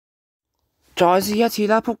再試一次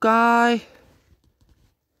啦，仆街！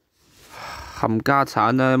冚家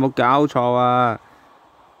產啊！有冇搞錯啊？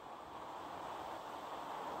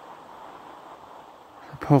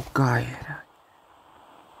仆街！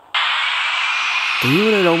屌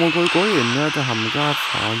你老母！佢果然咧就冚家產。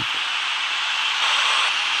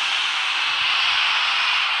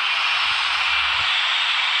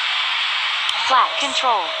Flat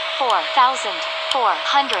control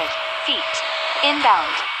 4,400 feet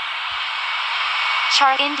inbound.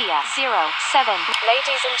 Char India 07.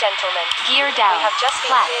 Ladies and gentlemen, Gear down. We have just been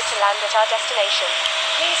Flat. cleared to land at our destination.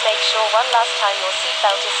 Please make sure one last time your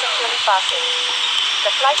seatbelt is securely fastened.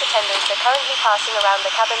 The flight attendants are currently passing around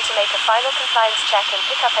the cabin to make a final compliance check and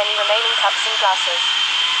pick up any remaining cups and glasses.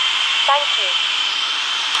 Thank you.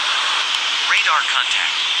 Radar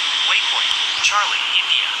contact. Waypoint. Charlie,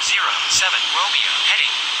 India 07 Romeo.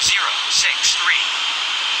 Heading 063.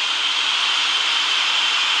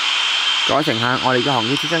 各位乘客，我哋嘅航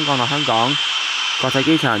機即將降落香港國際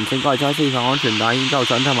機場，請各位揸釋放安全帶，然後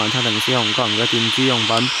上同埋拆停使用個人嘅電子用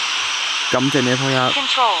品。感謝你配合。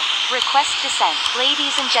Control. Request descent.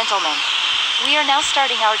 Ladies and gentlemen, we are now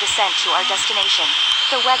starting our descent to our destination.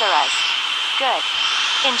 The weather is good.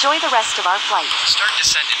 Enjoy the rest of our flight. Start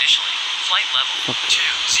descent initially. Flight level 200.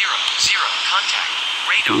 Contact.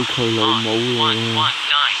 Radar on 119.100.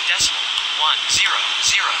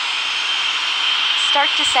 Start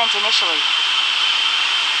descent initially.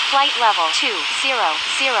 Flight level 200.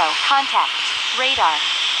 Contact. Radar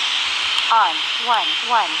on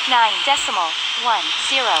 119.100.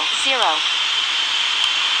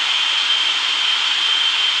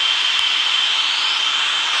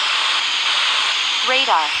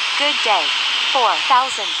 Radar, good day.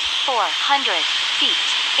 4,400 feet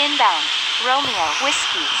inbound. Romeo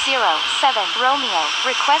Whiskey 07 Romeo,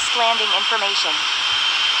 request landing information.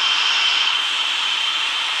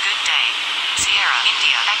 Good day. Sierra,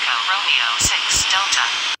 India, Echo, Romeo 6 Delta.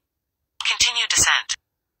 Continue descent.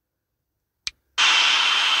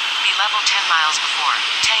 Be level 10 miles before.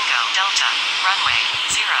 Tango, Delta, runway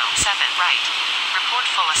 07 right. Report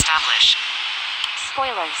full establish.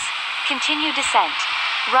 Spoilers. Continue descent.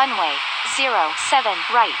 Runway 07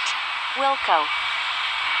 right. Wilco.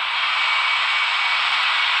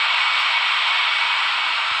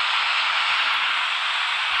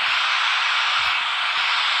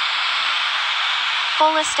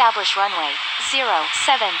 Full establish runway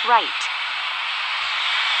 07 right.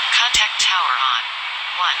 Contact tower on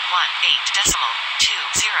 118.200.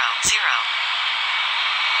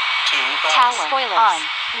 Tower spoilers on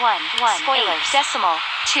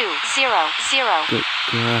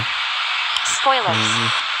 118.200. Spoilers.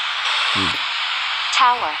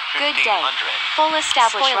 Tower, good day. Full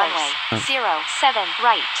establish runway 07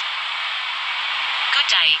 right. Good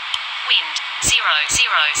day. Wind 000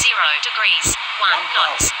 degrees 1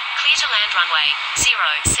 knots. Clear to land runway 07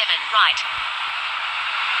 right.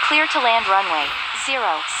 Clear to land runway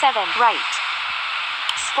 07 right.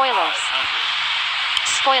 Spoilers. 500.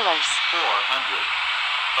 Spoilers. 400.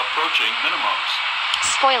 Approaching minimums.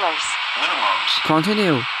 Spoilers. Minimums.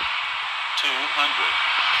 Continue. 200.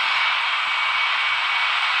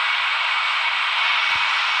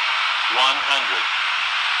 100.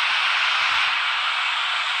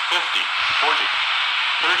 50. 40.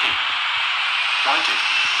 30. 20.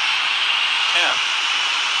 10.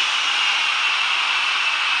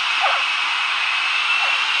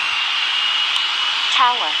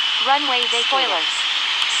 Tower, runway they spoilers.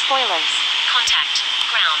 Spoilers. Contact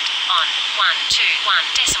ground on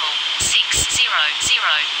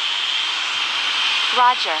 121.600.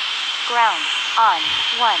 Roger. Ground on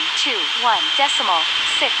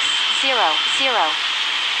 121.600.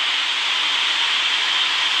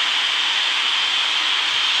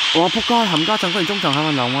 哇！仆街，冚家陣居然中場喺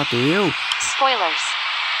度流我屌！ Spoilers.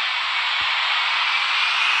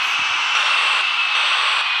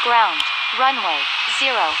 Ground, runway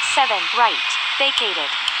 07 right, vacated.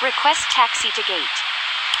 Request taxi to gate.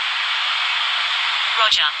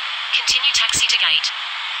 Roger. Continue taxi to gate.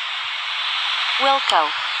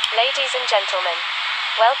 Wilco. Ladies and gentlemen,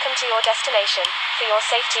 welcome to your destination. For your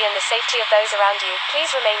safety and the safety of those around you,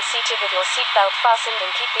 please remain seated with your seatbelt fastened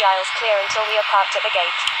and keep the aisles clear until we are parked at the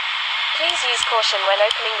gate. Please use caution when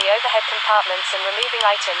opening the overhead compartments and removing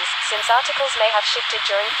items, since articles may have shifted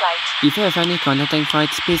during flight. If you have any connecting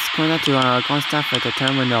flights, please contact to our account staff at the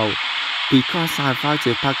terminal. Because I filed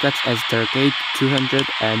to package at the gate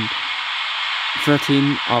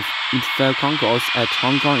 213 of Vancover at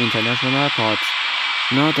Hong Kong International Airport.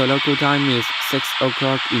 Now the local time is 6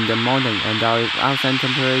 o'clock in the morning and our outside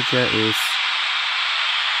temperature is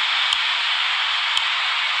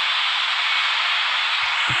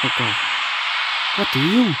What do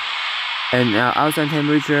you? And our outside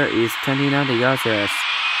temperature is 29 degrees Celsius.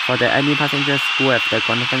 For any passengers who have the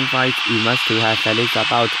connecting flight, you must to have at least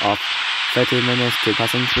about of 30 minutes to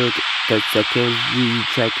passing through the security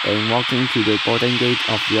check and walking to the boarding gate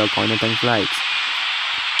of your connecting flight.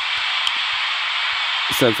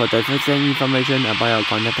 So for the further information about your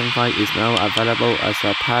connecting flight is now available as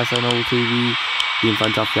a personal TV in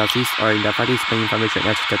front of your seat or in the flight display information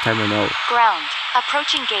at the terminal. Ground.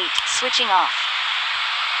 Approaching gate. Switching off.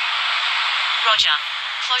 Roger.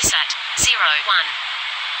 Close at 01.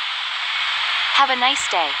 Have a nice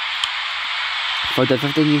day. For the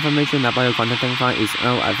further information about your connecting flight is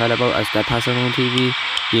now available as the personal TV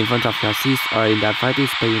in front of your seat or in the flight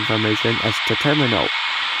display information at the terminal.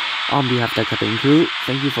 On behalf of the cabin crew,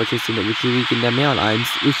 thank you for choosing the Victory Kingdom Airlines,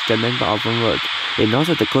 which is the member of Vancover, and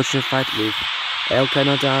also the connecting flight with Air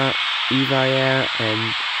Canada, EVA Air,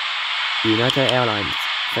 and United Airlines.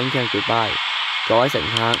 Thank you and goodbye. 各位乘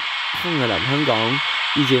客，歡迎嚟香港。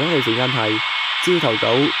現時當地時間係朝頭早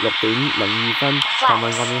6:02，航運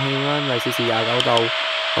外面氣溫為攝氏29度。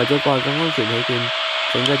為咗個人嘅安全起見，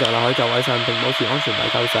請繼續留喺座位上並保持安全帶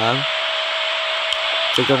扣上，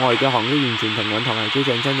直到我哋嘅航機完全停穩同埋機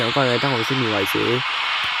長將有關嘅燈號熄滅為止。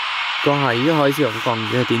閣下已經可以使用各樣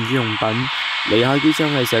嘅電子用品。離開機艙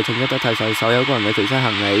嘅時候，請記得提醒所有個人嘅隨身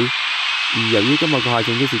行李。而由於今日閣下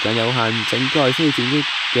轉機時間有限，請各位需要轉機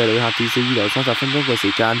嘅旅客至少預留30分鐘嘅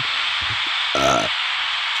時間，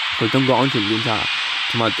去通過安全檢查，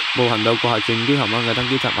同埋步行到閣下轉機航班嘅登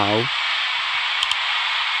機閘口。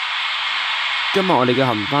今日我哋嘅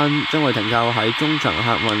航班將會停靠喺中長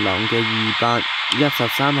客運廊嘅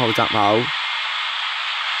213號閘口。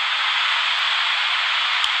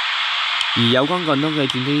而有關廣東嘅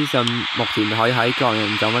轉機資訊，目前可以喺個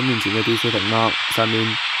人座位面前嘅電視屏幕上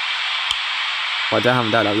面，或者航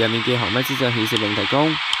大樓入面嘅航班資訊顯示並提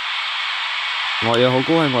供。我哋好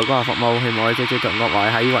高興為國客服務，希望我哋繼續同各位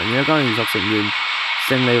喺環宇一家聯屬成員、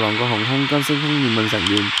勝利皇國航空、金星空聯盟成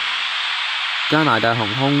員、加拿大航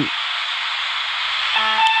空、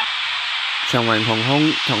長榮航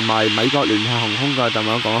空同埋美國聯合航空嘅特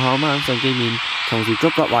務港口晚上見面，同時祝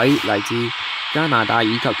各位嚟自加拿大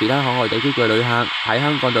以及其他海外地區嘅旅客喺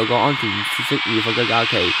香港度過安全舒適愉快嘅假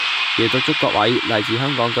期，亦都祝各位嚟自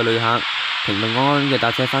香港嘅旅客平平安安嘅搭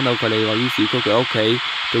車返到佢哋位於市區嘅屋企，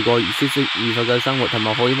度過舒適愉快嘅生活，同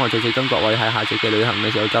埋好希望再次跟各位喺下次嘅旅行嘅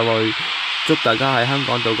時候再會。祝大家喺香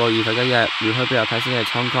港度過愉快嘅一日。We hope you are passing at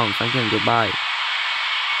Hong Kong. Thank you and goodbye.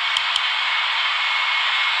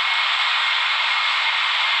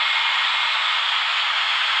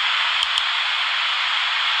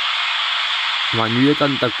 環宇一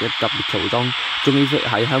間特別塗裝，終於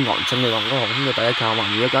喺香港勝利皇國航空嘅第一架環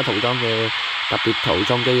宇一家塗裝嘅特別塗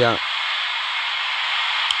裝機啊！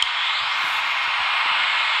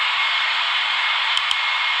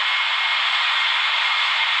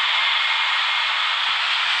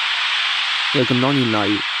因為咁多年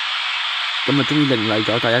嚟，咁咪終於迎嚟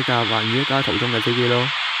咗第一架環宇一家塗裝嘅飛機咯。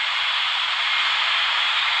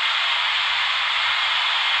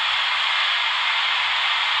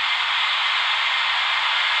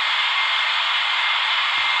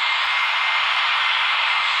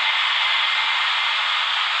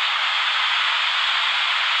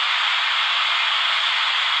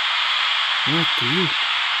What do you?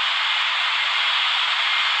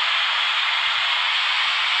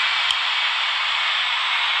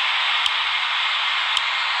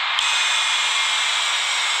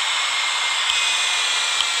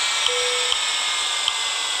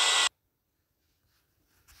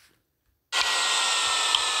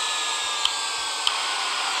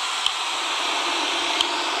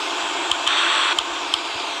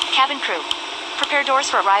 Cabin crew, prepare doors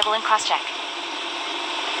for arrival and cross-check.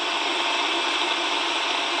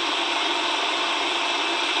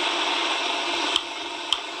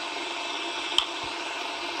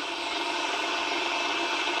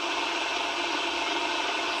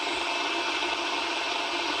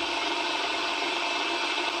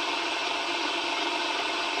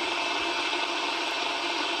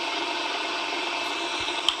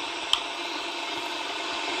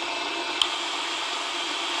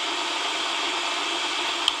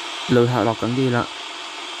旅客落緊機啦，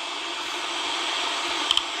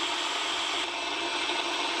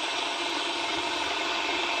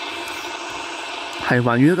係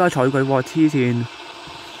環宇一家彩鬼喎，黐線！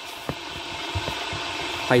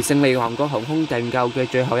係勝利皇國航空訂購嘅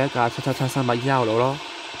最後一架777-300ER路咯，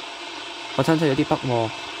我親戚有啲北喎，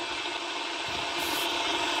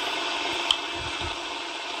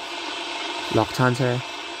落餐車。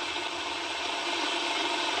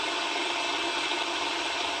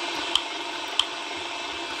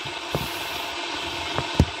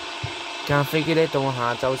架飛機咧到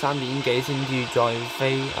下晝3點幾先至再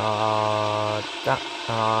飛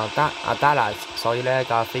Dallas，所以咧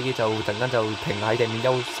架飛機就突然間就停喺地面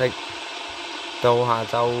休息，到下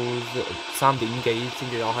晝3點幾先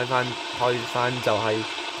至又開翻就係、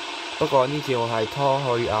不過呢次我係拖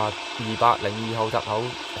去202號閘口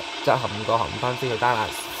執行個航班飛去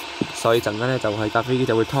Dallas， 所以陣間咧就係架飛機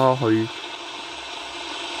就會拖去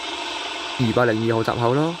202號閘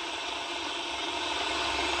口咯。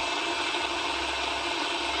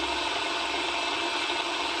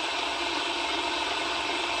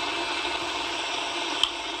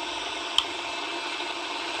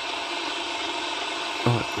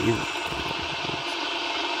屌！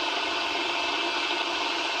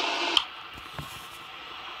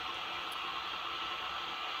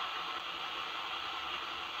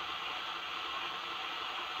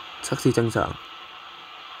測試正常。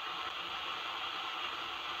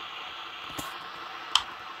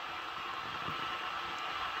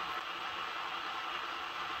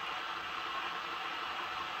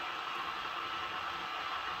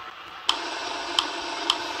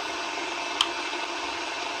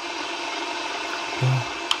哇！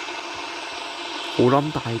好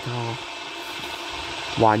冧大㗎！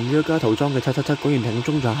環約加塗裝嘅777果然挺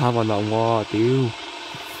中就客運流喎，屌！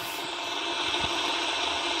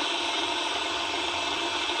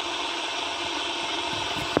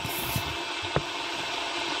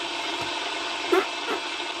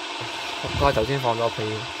仆街頭先放咗屁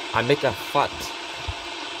 ，I make a fart。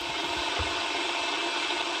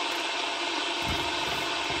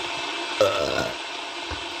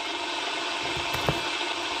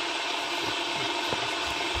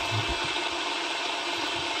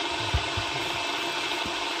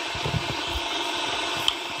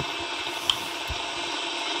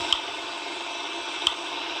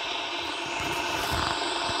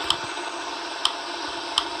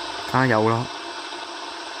加油啦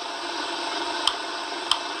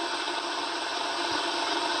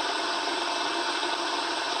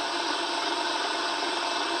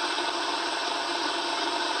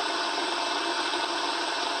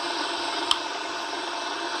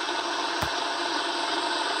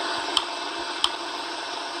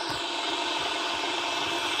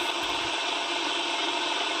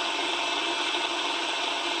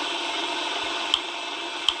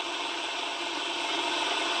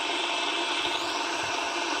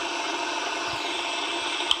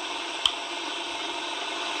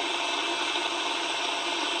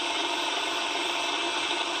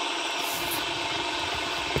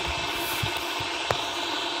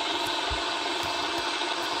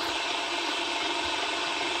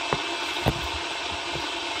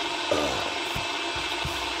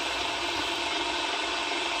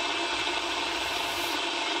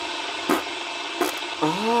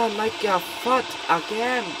！Oh, make a fart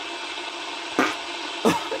again.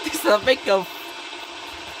 This is a make a